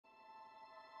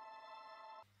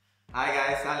Hi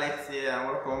guys, Alex here and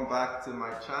welcome back to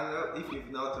my channel. If you've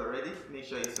not already, make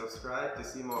sure you subscribe to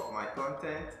see more of my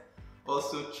content.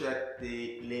 Also check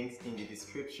the links in the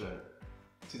description.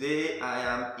 Today I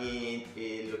am in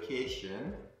a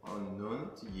location unknown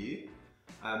to you.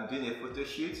 I'm doing a photo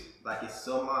shoot, like a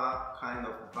summer kind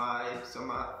of vibe,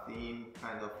 summer theme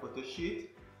kind of photo shoot.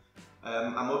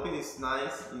 I'm hoping it's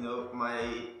nice. You know, my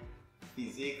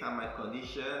physique and my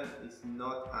condition is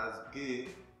not as good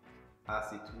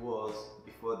as it was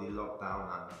before the lockdown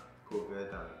and COVID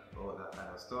and all that kind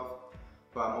of stuff.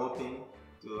 But I'm hoping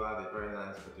to have a very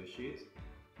nice photo shoot,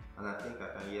 and I think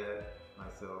I can hear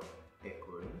myself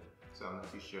echoing, so I'm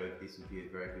not too sure if this will be a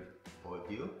very good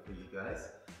audio for you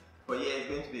guys. But yeah, it's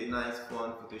going to be a nice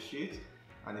fun photo shoot,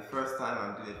 and the first time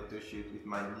I'm doing a photo shoot with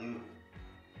my new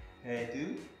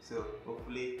hairdo, so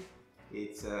hopefully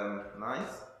it's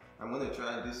nice. I'm going to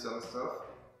try and do some stuff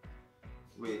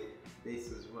with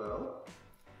this as well.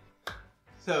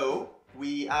 So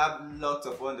we have lots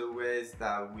of underwears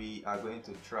that we are going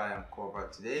to try and cover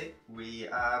today. We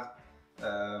have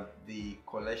the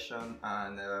collection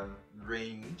and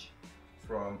range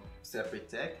from Separate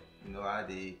Tech. You know, I had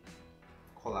a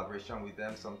collaboration with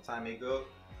them some time ago,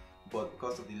 but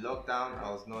because of the lockdown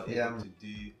I was not able to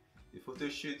do the photo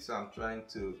shoot, so I'm trying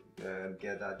to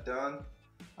get that done.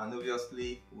 And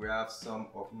obviously we have some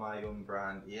of my own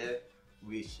brand here,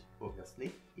 which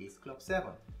obviously is Club 7.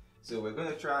 So we're going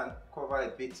to try and cover a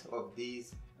bit of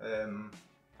these and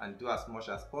do as much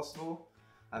as possible,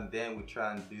 and then we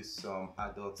try and do some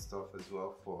adult stuff as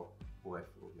well for OF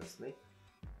obviously.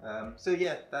 So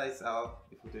yeah, that is how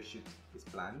the photo shoot is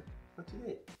planned for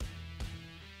today.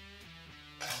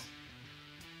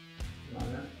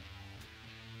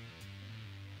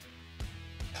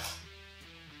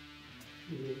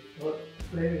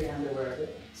 Play the underwear a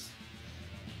bit.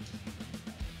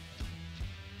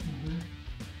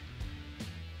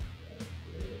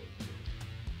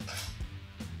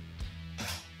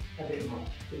 A bit more,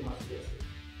 yes.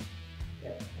 Yeah,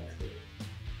 that's good.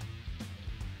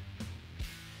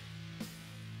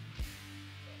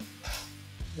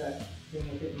 That, bring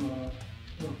a bit more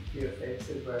to your face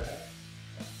as well.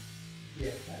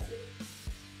 Yeah, that's it.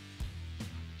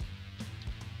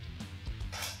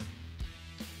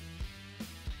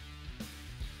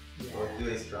 Or do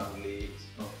a strong leaves.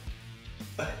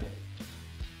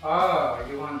 Oh,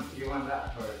 you want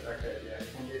that first? Okay, yeah, you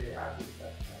can do the happy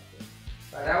stuff.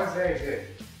 But that was very good.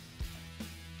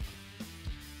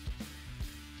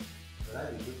 That's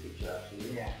a good picture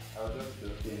actually. Yeah. I was just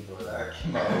looking for that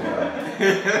came out.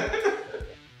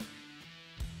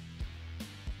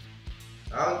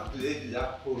 How do they do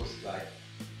that pose like?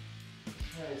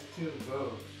 Yeah, it's too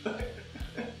bold.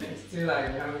 It's too like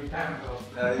Naomi Campbell.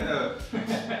 I know.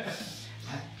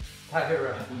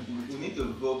 Tyra. We need to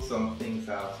vote some things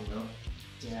out, you know?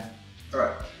 Yeah.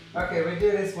 Alright. Okay, we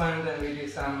do this one, then we do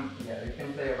some, yeah, you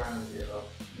can play around with your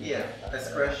Yeah,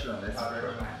 expression.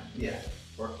 Yeah.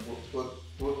 What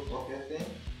your thing?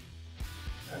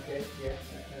 Okay, yeah.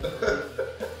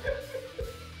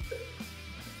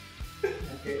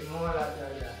 Okay, more like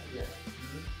that, yeah.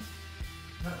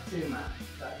 Not too much,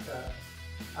 but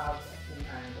up and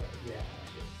angle, yeah.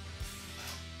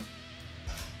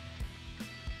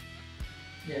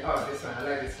 Yeah, oh, this one, I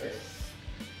like this face.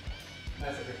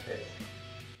 That's a good face.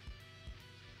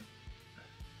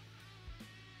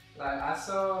 Like, I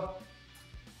saw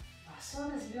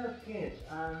this little kid,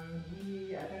 I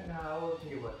don't know how old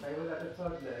he was, he was like a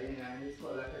toddler, you know, and he's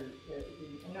got like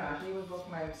no, he was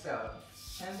walking by himself.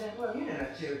 And then, well, you know,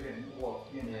 children walk,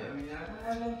 you know,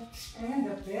 and then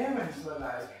the parents were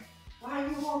like, why are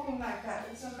you walking like that?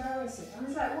 It's embarrassing. And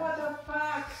it's like, what the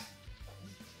fuck?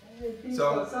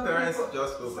 Some parents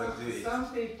just overdo it. Some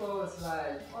people it's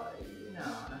like, what, you know,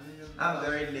 I mean, I'm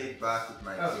very laid back with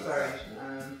my kids. Oh, sorry.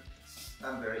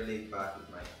 I'm very laid back with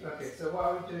my kids. Okay, so what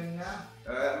are we doing now?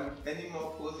 Any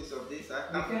more poses of this?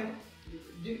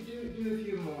 You can do a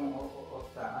few more of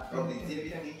that. Of the zippy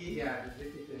thingy? Yeah, the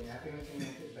zippy thing. I think we can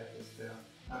make it better still.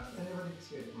 Can everybody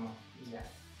just do it more? Yeah.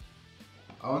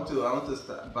 I want to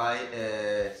start buy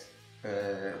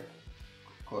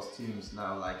costumes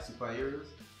now, like superheroes.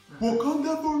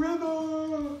 Wakanda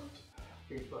forever!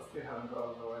 People still haven't got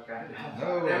over Wakanda.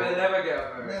 No. They will never get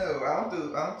over it. No, I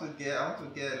want to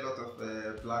get a lot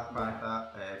of Black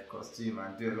Panther costume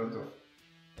and do a lot of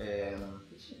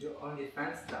You should do only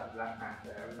fan stuff, Black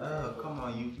Panther. Oh, come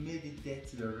on, you've made it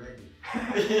dirty already.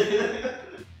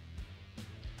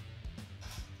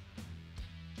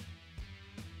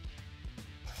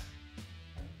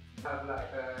 Have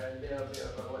like a little bit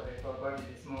of what they call body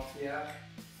dysmorphia.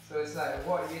 So it's like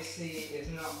what you see is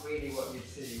not really what you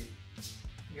see.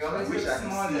 You always wish look I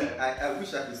could smaller. see. I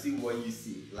wish I could see what you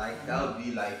see. Like that would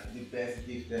be like the best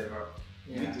gift ever.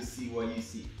 You need to see what you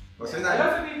see. But A lot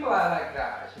of people are like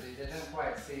that actually. They don't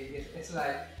quite see. It's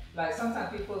like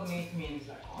sometimes people meet me and it's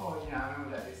like, oh, you know, I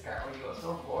remember that this guy. Oh, you're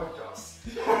so gorgeous.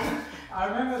 I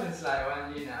remember this like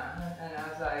one, you know, and I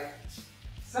was like,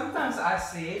 sometimes I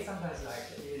see it. Sometimes like,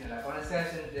 you know, like on a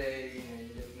certain day, you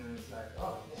know, it's like,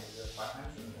 oh, yeah, you're quite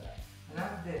handsome. And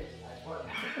I'm there, like, what?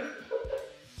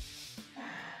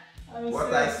 I mean,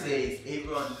 what I say is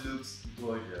everyone looks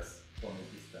gorgeous from a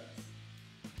distance.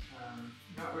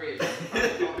 Not really.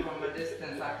 From a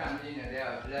distance, I can, you know, they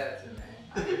are blurred to me.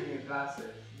 I give you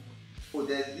glasses. Oh,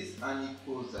 there's this Annie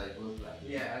pose that goes like.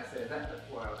 Yeah, I said that's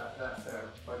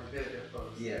for the video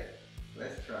pose. Yeah,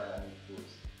 let's try Annie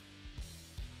pose.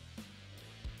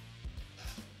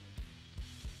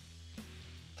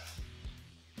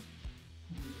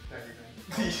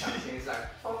 It's like,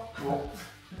 oh,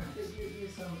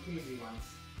 use some easy ones.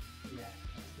 Yeah,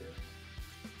 that's good.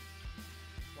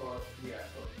 Or, yeah,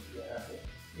 okay.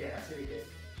 Yeah, that's really good.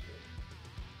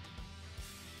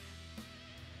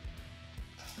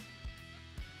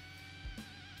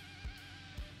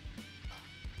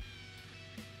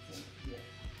 Yeah.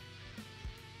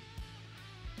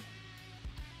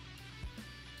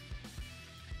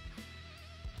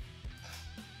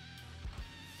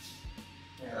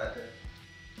 Yeah, okay.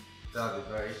 That would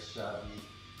be very shabby.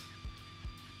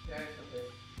 Yeah, it's okay.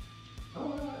 Oh,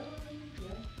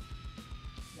 yeah.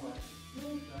 What?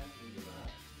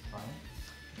 Fine.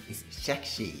 It's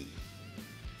sexy.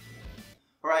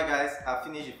 Alright guys, I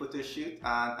finished the photo shoot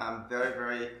and I'm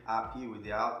very happy with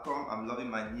the outcome. I'm loving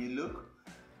my new look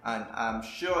and I'm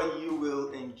sure you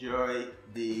will enjoy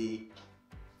the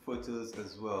photos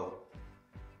as well.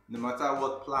 No matter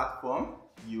what platform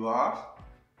you are,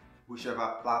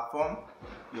 whichever platform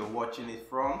you're watching it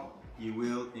from, you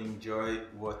will enjoy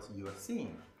what you are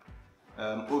seeing.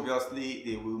 Obviously,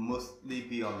 they will mostly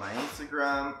be on my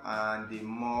Instagram and the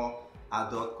more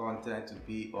adult content to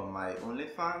be on my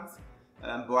OnlyFans.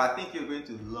 But I think you're going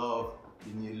to love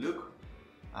the new look.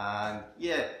 And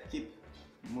yeah, keep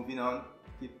moving on,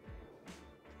 keep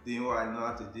doing what I know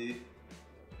how to do,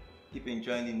 keep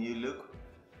enjoying the new look.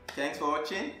 Thanks for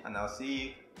watching and I'll see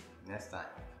you next time.